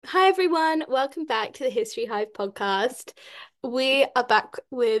Hi everyone, welcome back to the History Hive podcast. We are back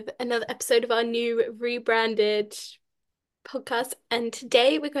with another episode of our new rebranded podcast, and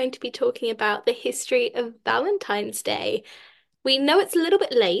today we're going to be talking about the history of Valentine's Day. We know it's a little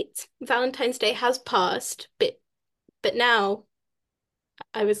bit late. Valentine's Day has passed, but now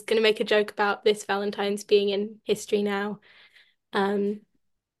I was going to make a joke about this Valentine's being in history now. Um,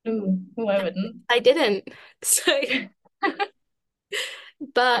 Ooh, I wouldn't. I didn't. So,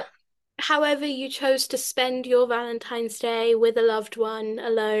 but however you chose to spend your Valentine's Day with a loved one,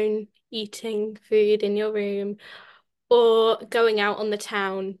 alone, eating food in your room, or going out on the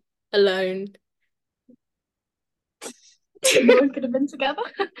town alone, Either one could have been together.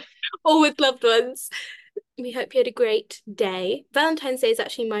 or with loved ones. We hope you had a great day. Valentine's Day is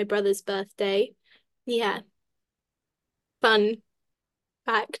actually my brother's birthday. Yeah, fun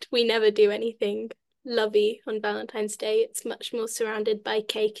fact. We never do anything lovey on Valentine's Day. It's much more surrounded by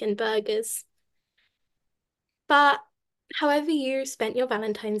cake and burgers. But however you spent your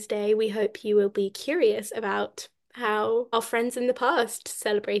Valentine's Day, we hope you will be curious about how our friends in the past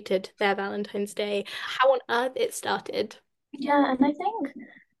celebrated their Valentine's Day, how on earth it started. Yeah, and I think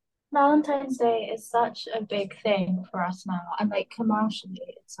Valentine's Day is such a big thing for us now. And like commercially,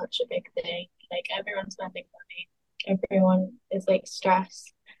 it's such a big thing. Like everyone's spending money, everyone is like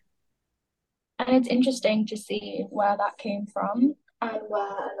stressed. And it's interesting to see where that came from and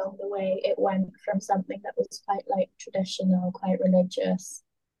where along the way it went from something that was quite like traditional, quite religious,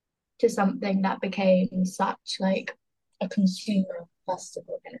 to something that became such like a consumer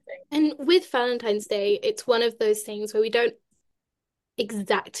festival kind of thing. And with Valentine's Day, it's one of those things where we don't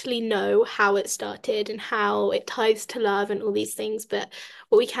exactly know how it started and how it ties to love and all these things, but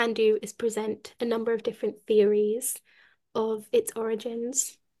what we can do is present a number of different theories of its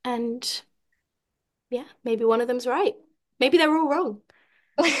origins. And yeah, maybe one of them's right. Maybe they're all wrong.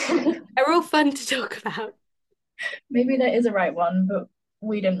 They're all fun to talk about. Maybe there is a right one, but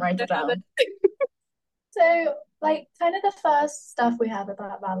we didn't write it Don't have down. So, like, kind of the first stuff we have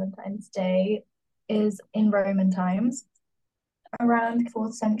about Valentine's Day is in Roman times, around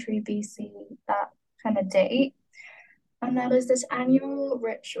 4th century BC, that kind of date. And there was this annual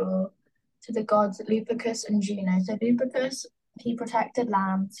ritual to the gods Lupercus and Juno. So, Lupercus, he protected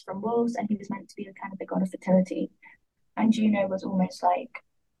lambs from wolves, and he was meant to be the kind of the god of fertility. And Juno was almost like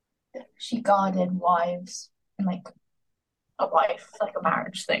she guarded wives and like a wife, like a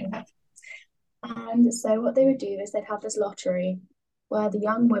marriage thing. And so what they would do is they'd have this lottery where the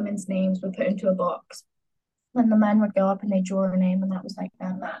young women's names were put into a box. And the men would go up and they draw a name, and that was like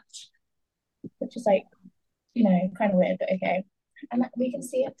their match, which is like, kind of weird, but okay. And we can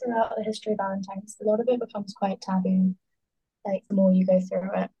see it throughout the history of Valentine's. A lot of it becomes quite taboo, like the more you go through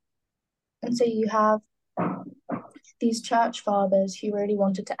it. And so you have these church fathers who really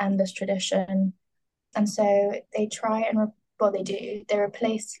wanted to end this tradition. And so they try and, well, they do, they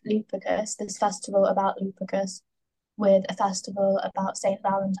replace Lupercus, this festival about Lupercus, with a festival about Saint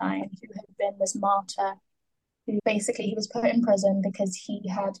Valentine, who had been this martyr who basically he was put in prison because he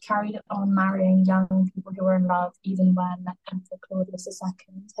had carried on marrying young people who were in love, even when Emperor Claudius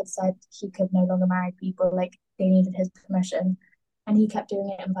II had said he could no longer marry people, like they needed his permission. And he kept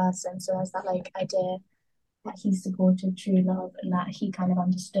doing it in person. So there's that like idea that he supported true love and that he kind of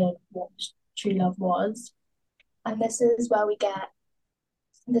understood what true love was. And this is where we get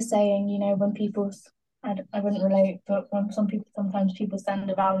the saying, when people, I wouldn't relate, but when sometimes people send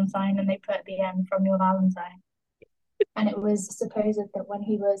a Valentine and they put at the end from your Valentine. And it was supposed that when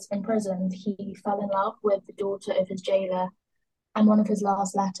he was imprisoned, he fell in love with the daughter of his jailer. And one of his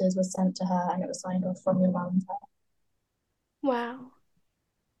last letters was sent to her and it was signed off from your Valentine. Wow.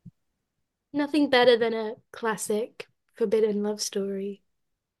 Nothing better than a classic forbidden love story.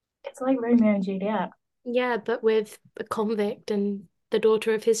 It's like Romeo and Juliet. Yeah, but with a convict and the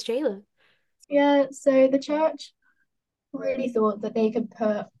daughter of his jailer. Yeah, so the church really thought that they could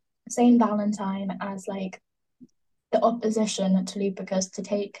put Saint Valentine as like the opposition to Lupercus to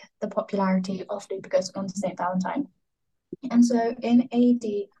take the popularity of Lupercus onto Saint Valentine. And so in AD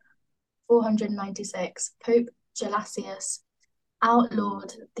 496, Pope Gelasius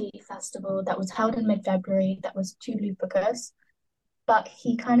outlawed the festival that was held in mid-February that was to Lupercus, but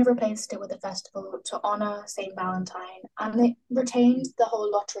he kind of replaced it with a festival to honor Saint Valentine, and it retained the whole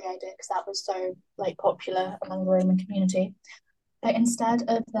lottery idea because that was so like popular among the Roman community. But instead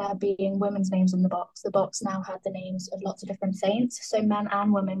of there being women's names in the box now had the names of lots of different saints. So men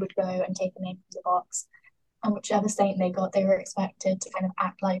and women would go and take a name from the box, and whichever saint they got, they were expected to kind of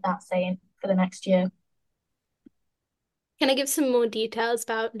act like that saint for the next year. Can I give some more details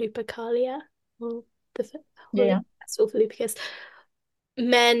about Lupercalia? Or the Yeah, Holy yeah. Festival for Lupicus?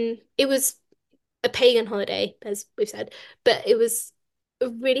 men, it was a pagan holiday, as we've said, but it was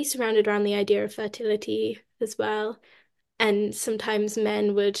really surrounded around the idea of fertility as well. And sometimes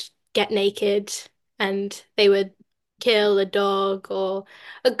men would get naked and they would kill a dog or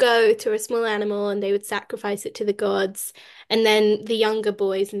a goat or a small animal and they would sacrifice it to the gods. And then the younger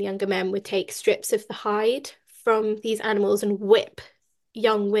boys and the younger men would take strips of the hide from these animals and whip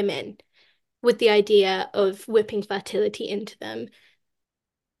young women with the idea of whipping fertility into them,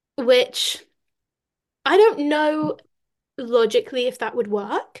 which I don't know logically if that would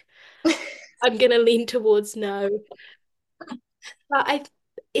work. I'm gonna lean towards no. But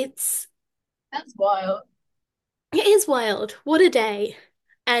it's That's wild. it is wild. What a day.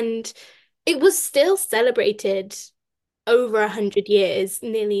 And it was still celebrated over 100 years,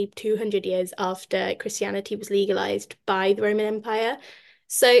 nearly 200 years after Christianity was legalized by the Roman Empire.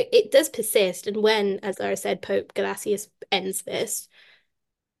 So it does persist. And when, as Lara said, Pope Gelasius ends this,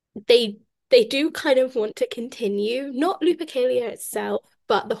 they they do kind of want to continue, not Lupercalia itself,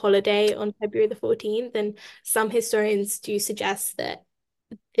 but the holiday on February the 14th. And some historians do suggest that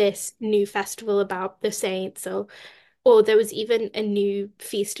this new festival about the saints, or there was even a new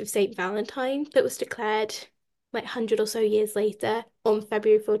feast of Saint Valentine that was declared like 100 or so years later on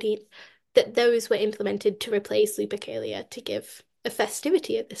February 14th, that those were implemented to replace Lupercalia to give a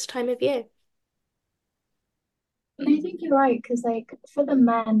festivity at this time of year. And I think you're right, because like for the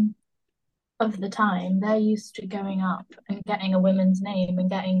men of the time, they're used to going up and getting a woman's name and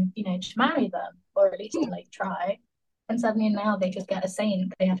getting, to marry them, or at least to like try. And suddenly now they just get a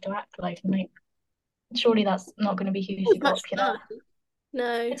saint they have to act like. And like, surely that's not going to be hugely Not much popular. fun.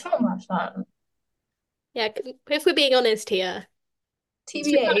 No. It's not much fun. Yeah, if we're being honest here, it's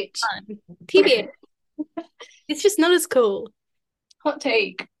just not TBH, as fun. TBA, it's just not as cool. hot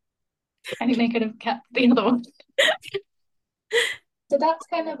take. I think they could have kept the other one. So that's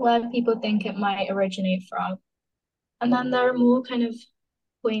kind of where people think it might originate from. And then there are more kind of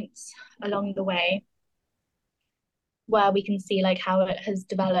points along the way where we can see like how it has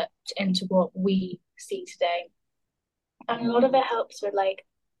developed into what we see today. And a lot of it helps with like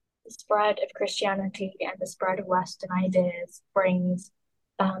the spread of Christianity and the spread of Western ideas brings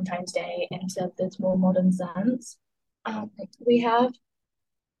Valentine's Day into this more modern sense. We have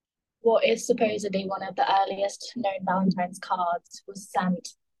what is supposedly one of the earliest known Valentine's cards was sent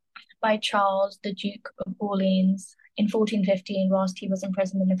by Charles, the Duke of Orleans, in 1415 whilst he was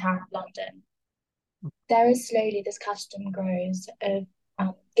imprisoned in the Tower of London. There is slowly this custom grows of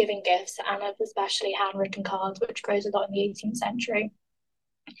giving gifts and of especially handwritten cards, which grows a lot in the 18th century.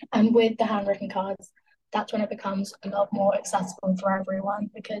 And with the handwritten cards, that's when it becomes a lot more accessible for everyone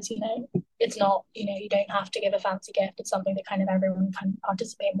because, it's not, you don't have to give a fancy gift. It's something that kind of everyone can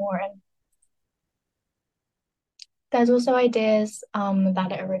participate more in. There's also ideas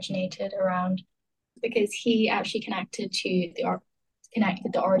that it originated around because he actually connected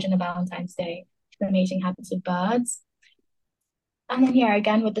the origin of Valentine's Day to the mating habits of birds. And then here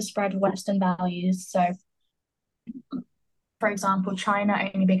again with the spread of Western values. So, for example, China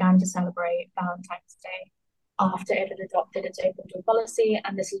only began to celebrate Valentine's Day after it had adopted its open door policy,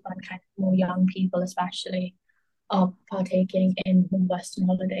 and this is when kind of more young people, especially, are partaking in Western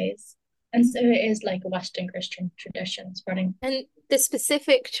holidays. And so it is like a Western Christian tradition spreading. And the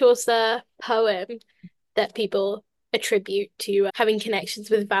specific Chaucer poem that people attribute to having connections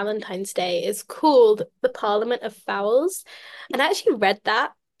with Valentine's Day is called The Parliament of Fowls. And I actually read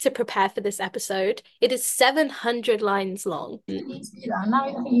that to prepare for this episode. It is 700 lines long. You need to do that. Now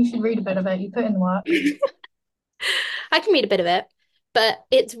I think you should read a bit of it. You put in the work. I can read a bit of it, but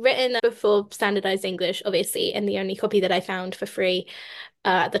it's written before standardized English, obviously, and the only copy that I found for free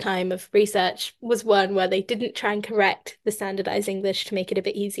at the time of research was one where they didn't try and correct the standardized English to make it a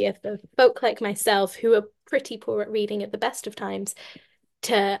bit easier for folk like myself who are pretty poor at reading at the best of times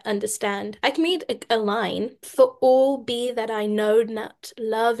to understand. I can read a line, for all be that I know not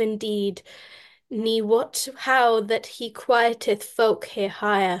love indeed, ne what how that he quieteth folk here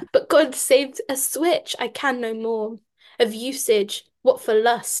higher. But God saved a switch, I can no more. Of usage, what for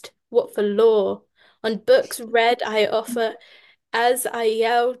lust, what for law. On books read I offer, as I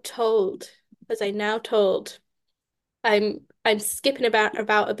now told. I'm skipping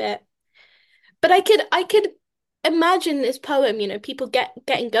about a bit. But I could imagine this poem, people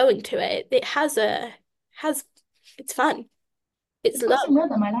getting going to it. It has it's fun. It's It's got love. some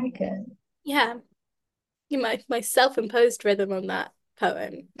rhythm. I like it. Yeah. My self-imposed rhythm on that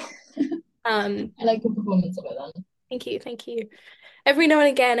poem. Um, I like the performance of it then. thank you, thank you. Every now and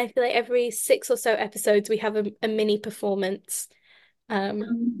again, I feel like every six or so episodes we have a mini performance.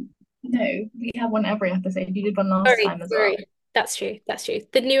 Um, No, we have one every episode. You did one last sorry, time as well. sorry. That's true. That's true.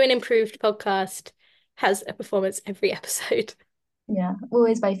 The new and improved podcast has a performance every episode. Yeah,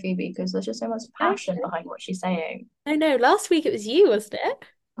 always by Phoebe because there's just so much I passion behind what she's saying. I know. Last week it was you, wasn't it?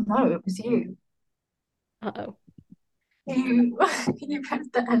 No, it was you. Uh-oh. You you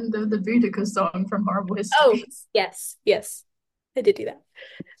pressed the end of the Boudica song from Horrible Oh, Histories. yes, yes. I did do that.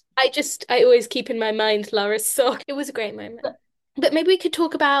 I always keep in my mind Lara's song. It was a great moment. But maybe we could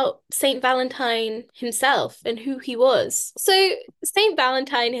talk about Saint Valentine himself and who he was. So, Saint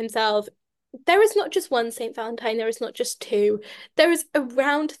Valentine himself, there is not just one Saint Valentine, there is not just two. There is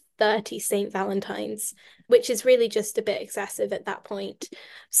around 30 Saint Valentines, which is really just a bit excessive at that point.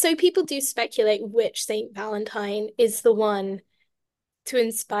 So, people do speculate which Saint Valentine is the one to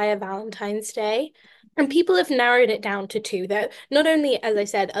inspire Valentine's Day. And people have narrowed it down to two. There, not only, as I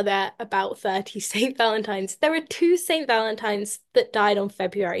said, are there about 30 St. Valentines, there are two St. Valentines that died on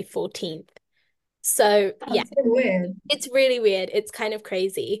February 14th. So, yeah, That's so weird. it's really weird. It's kind of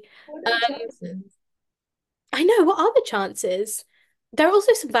crazy. What are the Um, chances? I know, what are the chances? There are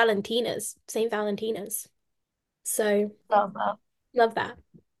also some Valentinas, St. Valentinas. So, Love that. love that.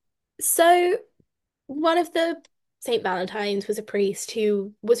 So, one of the Saint Valentines was a priest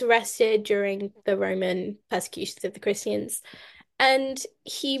who was arrested during the Roman persecutions of the Christians, and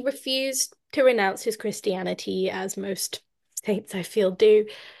he refused to renounce his Christianity, as most saints I feel do.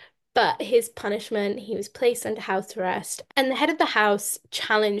 But his punishment, he was placed under house arrest, and the head of the house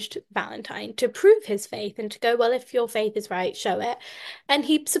challenged Valentine to prove his faith and to go, well, if your faith is right, show it. And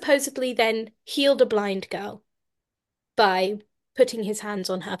he supposedly then healed a blind girl by putting his hands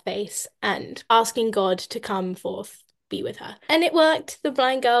on her face and asking God to come forth, be with her. And it worked. The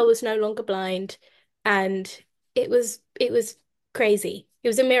blind girl was no longer blind, and it was crazy. It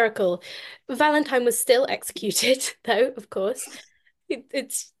was a miracle. Valentine was still executed, though, of course.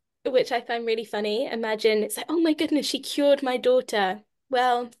 It's which I find really funny. Imagine it's like, oh my goodness, she cured my daughter.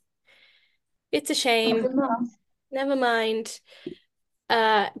 Well, it's a Not shame. enough. Never mind.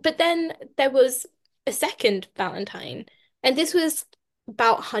 But then there was a second Valentine, and this was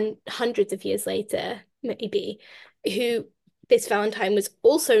about hundreds of years later, maybe, who this Valentine was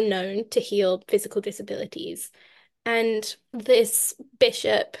also known to heal physical disabilities. And this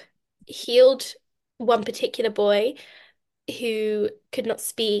bishop healed one particular boy who could not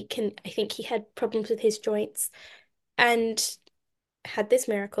speak, and I think he had problems with his joints, and had this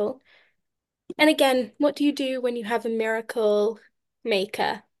miracle. And again, what do you do when you have a miracle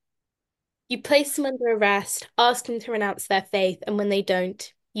maker? You place them under arrest, ask them to renounce their faith, and when they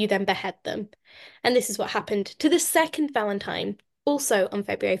don't, you then behead them. And this is what happened to the second Valentine, also on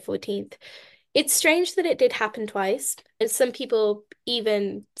February 14th. It's strange that it did happen twice. And some people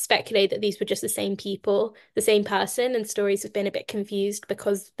even speculate that these were just the same people, the same person, and stories have been a bit confused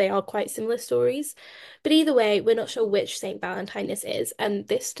because they are quite similar stories. But either way, we're not sure which Saint Valentine this is, and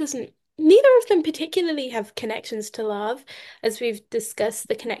this doesn't, neither of them particularly have connections to love. As we've discussed,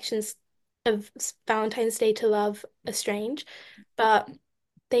 the connections of Valentine's Day to love are strange. But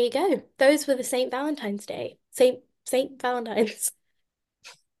there you go. Those were the Saint Valentine's Day. Saint Valentine's.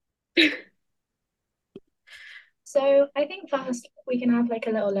 So I think first we can have like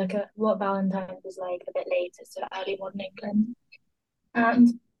a little look at what Valentine's was like a bit later, so early modern England.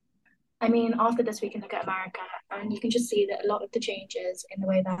 And I mean, after this, we can look at America, and you can just see that a lot of the changes in the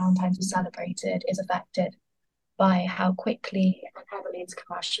way Valentine's was celebrated is affected by how quickly and heavily it's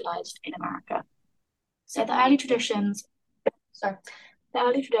commercialized in America. So sorry, the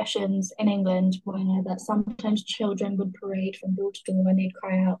early traditions in England were that sometimes children would parade from door to door and they'd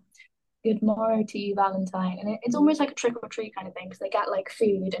cry out, "Good morrow to you, Valentine." And it's almost like a trick or treat kind of thing because they get like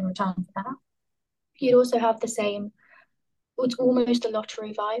food in return for that. You'd also have the same, it's almost a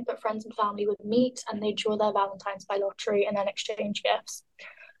lottery vibe, but friends and family would meet and they'd draw their Valentines by lottery and then exchange gifts.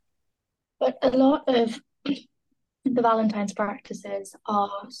 But a lot of the Valentine's practices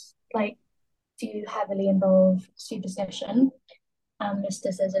are like do heavily involve superstition and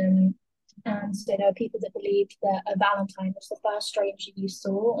mysticism. And so there are people that believed that a Valentine was the first stranger you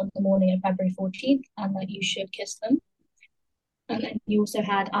saw on the morning of February 14th and that you should kiss them. And then you also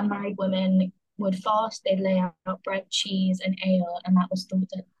had unmarried women would fast, they'd lay out bread, cheese, and ale, and that was thought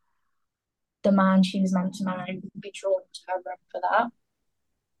that the man she was meant to marry would be drawn to her room for that.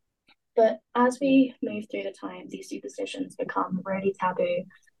 But as we move through the time, these superstitions become really taboo,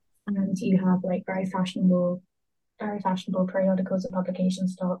 and you have like very fashionable periodicals and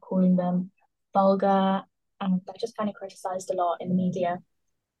publications start calling them vulgar, and they're just kind of criticized a lot in the media.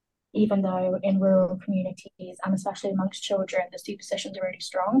 Even though in rural communities and especially amongst children, the superstitions are really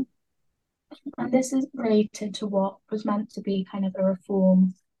strong. And this is related to what was meant to be kind of a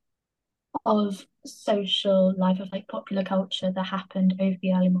reform of social life, of like popular culture that happened over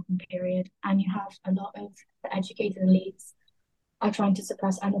the early modern period. And you have a lot of the educated elites are trying to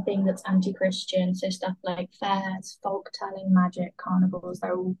suppress anything that's anti-Christian. So stuff like fairs, folk telling, magic, carnivals,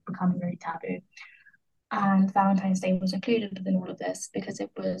 they're all becoming very taboo. And Valentine's Day was included within all of this because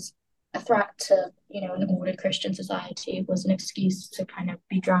it was a threat to, an ordered Christian society. It was an excuse to kind of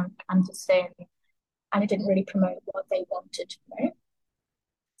be drunk and to sin, and it didn't really promote what they wanted to promote.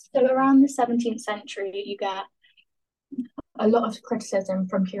 So around the 17th century, you get a lot of criticism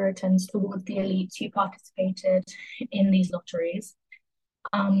from Puritans towards the elites who participated in these lotteries.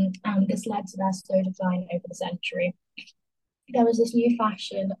 And this led to their slow decline over the century. There was this new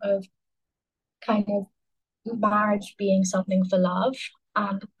fashion of kind of marriage being something for love.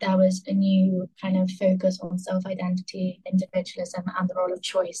 And there was a new kind of focus on self identity, individualism, and the role of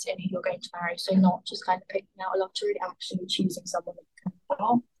choice in who you're going to marry. So, not just kind of picking out a lottery, actually choosing someone that you can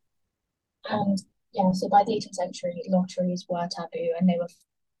about. And yeah, so by the 18th century, lotteries were taboo and they were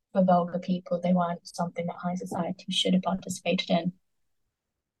for vulgar people. They weren't something that high society should have participated in.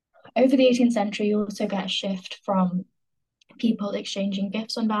 Over the 18th century, you also get a shift from people exchanging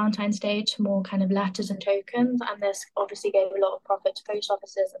gifts on Valentine's Day to more kind of letters and tokens. And this obviously gave a lot of profit to post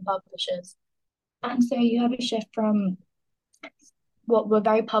offices and publishers. And so you have a shift from what were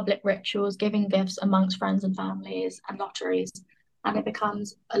very public rituals, giving gifts amongst friends and families and lotteries. And it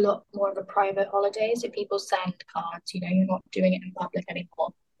becomes a lot more of a private holiday. So people send cards, you're not doing it in public anymore.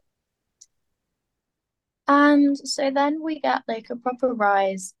 And so then we get like a proper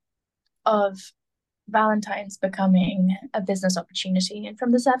rise of Valentine's becoming a business opportunity. And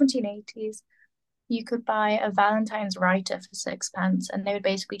from the 1780s, you could buy a Valentine's writer for sixpence, and they would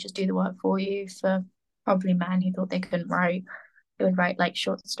basically just do the work for you for probably men who thought they couldn't write. They would write like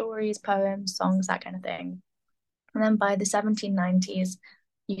short stories, poems, songs, that kind of thing. And then by the 1790s,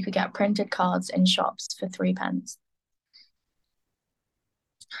 you could get printed cards in shops for threepence.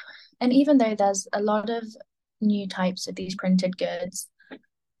 And even though there's a lot of new types of these printed goods,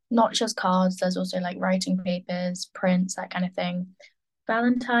 not just cards, there's also like writing papers, prints, that kind of thing.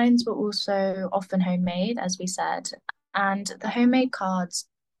 Valentines were also often homemade, as we said, and the homemade cards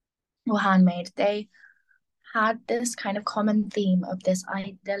or handmade, they had this kind of common theme of this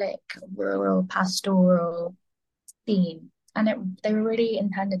idyllic, rural, pastoral theme. And they were really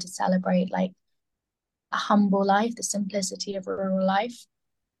intended to celebrate like a humble life, the simplicity of rural life.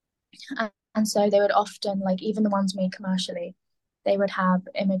 And so they would often, like even the ones made commercially, they would have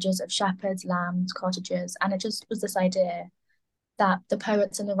images of shepherds, lambs, cottages, and it just was this idea that the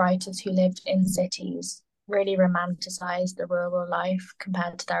poets and the writers who lived in cities really romanticized the rural life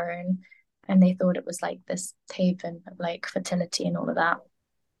compared to their own. And they thought it was like this haven of like fertility and all of that.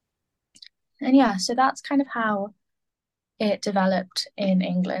 And yeah, so that's kind of how it developed in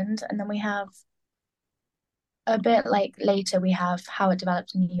England. And then we have a bit like later, we have how it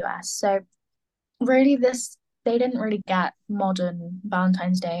developed in the US. So really, they didn't really get modern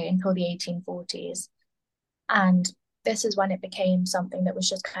Valentine's Day until the 1840s. And this is when it became something that was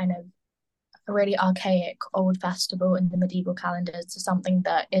just kind of a really archaic old festival in the medieval calendars to something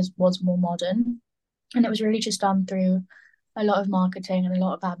that was more modern. And it was really just done through a lot of marketing and a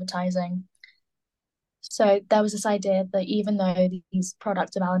lot of advertising. So there was this idea that even though these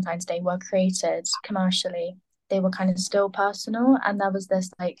products of Valentine's Day were created commercially, they were kind of still personal. And there was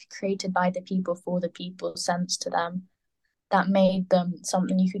this like created by the people for the people sense to them that made them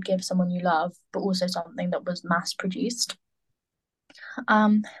something you could give someone you love, but also something that was mass produced.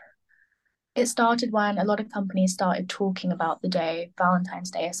 Um, it started when a lot of companies started talking about the day,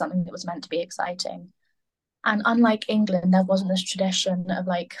 Valentine's Day, as something that was meant to be exciting. And unlike England, there wasn't this tradition of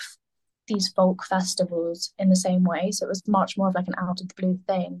like these folk festivals in the same way. So it was much more of like an out of the blue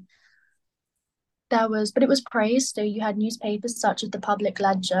thing. But it was praised. So you had newspapers such as the Public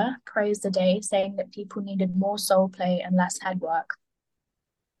Ledger praise the day, saying that people needed more soul play and less head work,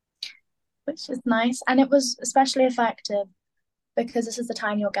 which is nice. And it was especially effective because this is the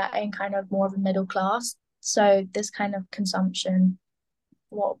time you're getting kind of more of a middle class. So this kind of consumption,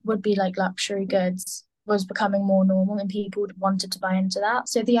 what would be like luxury goods, was becoming more normal and people wanted to buy into that.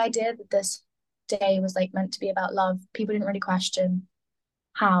 So the idea that this day was like meant to be about love, people didn't really question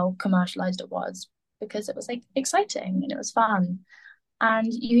how commercialized it was because it was like exciting and it was fun.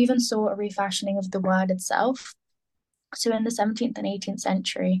 And you even saw a refashioning of the word itself. So in the 17th and 18th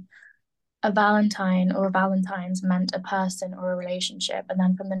century, a Valentine or Valentines meant a person or a relationship. And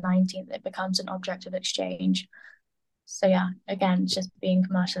then from the 19th, it becomes an object of exchange. So yeah, again, just being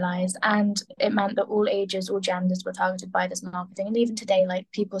commercialized. And it meant that all ages, all genders were targeted by this marketing. And even today, like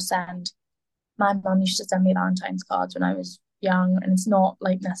people send, my mum used to send me Valentine's cards when I was young, and it's not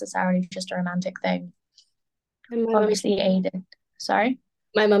like necessarily just a romantic thing. And Obviously aided. Sorry.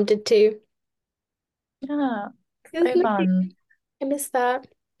 my mum did too. Yeah, It was so lovely. fun. I miss that.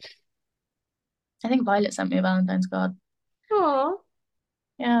 I think Violet sent me a Valentine's card. Aw.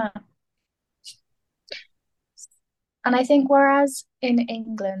 Yeah. And I think whereas in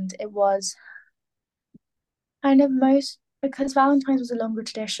England it was kind of most because Valentine's was a longer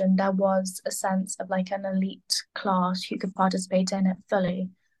tradition, there was a sense of like an elite class who could participate in it fully.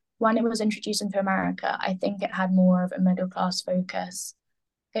 When it was introduced into America, I think it had more of a middle class focus.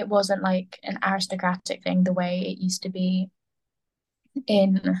 It wasn't like an aristocratic thing the way it used to be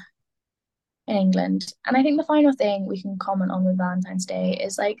in England. And I think the final thing we can comment on with Valentine's Day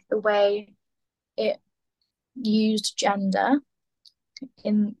is like the way it used gender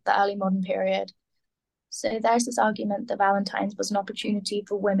in the early modern period. So there's this argument that Valentine's was an opportunity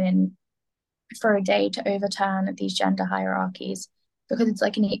for women for a day to overturn these gender hierarchies because it's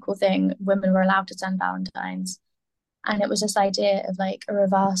like an equal thing. Women were allowed to send Valentines. And it was this idea of like a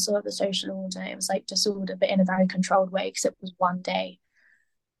reversal of the social order. It was like disorder, but in a very controlled way because it was one day.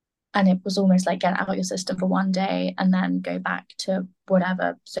 And it was almost like get out your system for one day and then go back to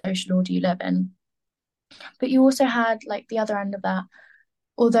whatever social order you live in. But you also had like the other end of that,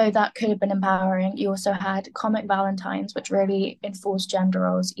 although that could have been empowering, you also had comic Valentines, which really enforced gender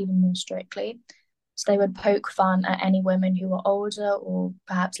roles even more strictly. So they would poke fun at any women who were older or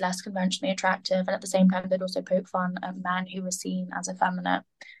perhaps less conventionally attractive. And at the same time, they'd also poke fun at men who were seen as effeminate,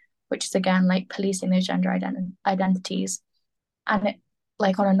 which is again like policing those gender identities. And it,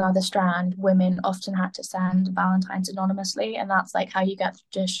 like on another strand, women often had to send Valentines anonymously. And that's like how you get the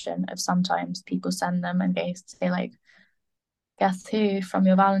tradition of sometimes people send them and they say, like, guess who from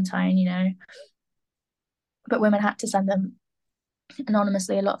your Valentine, you know. But women had to send them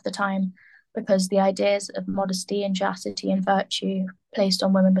anonymously a lot of the time because the ideas of modesty and chastity and virtue placed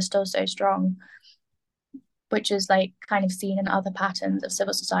on women were still so strong, which is like kind of seen in other patterns of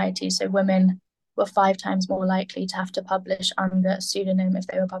civil society. So women were 5 times more likely to have to publish under a pseudonym if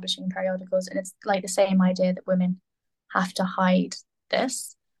they were publishing periodicals. And it's like the same idea that women have to hide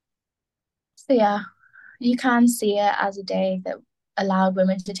this. So yeah, you can see it as a day that allowed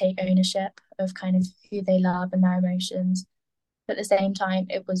women to take ownership of kind of who they love and their emotions. But at the same time,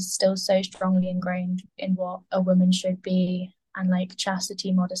 it was still so strongly ingrained in what a woman should be and like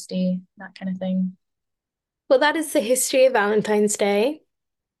chastity, modesty, that kind of thing. Well, that is the history of Valentine's Day.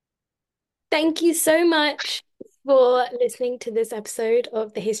 Thank you so much for listening to this episode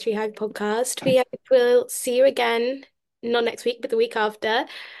of the History Hack podcast. We will see you again, not next week, but the week after,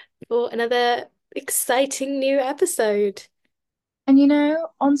 for another exciting new episode. And you know,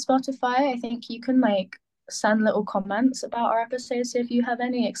 on Spotify, I think you can like send little comments about our episodes. So if you have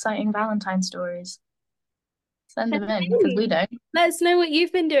any exciting Valentine stories, send them in because we Hey, don't. let us know what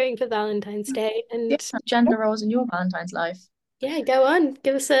you've been doing for Valentine's Day, Yeah, and gender roles in your Valentine's life. yeah, go on,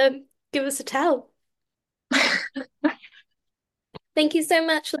 give us a tell. Thank you so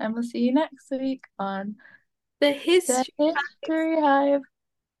much. And we'll see you next week on The the history. History Hive.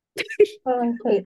 Oh, wait.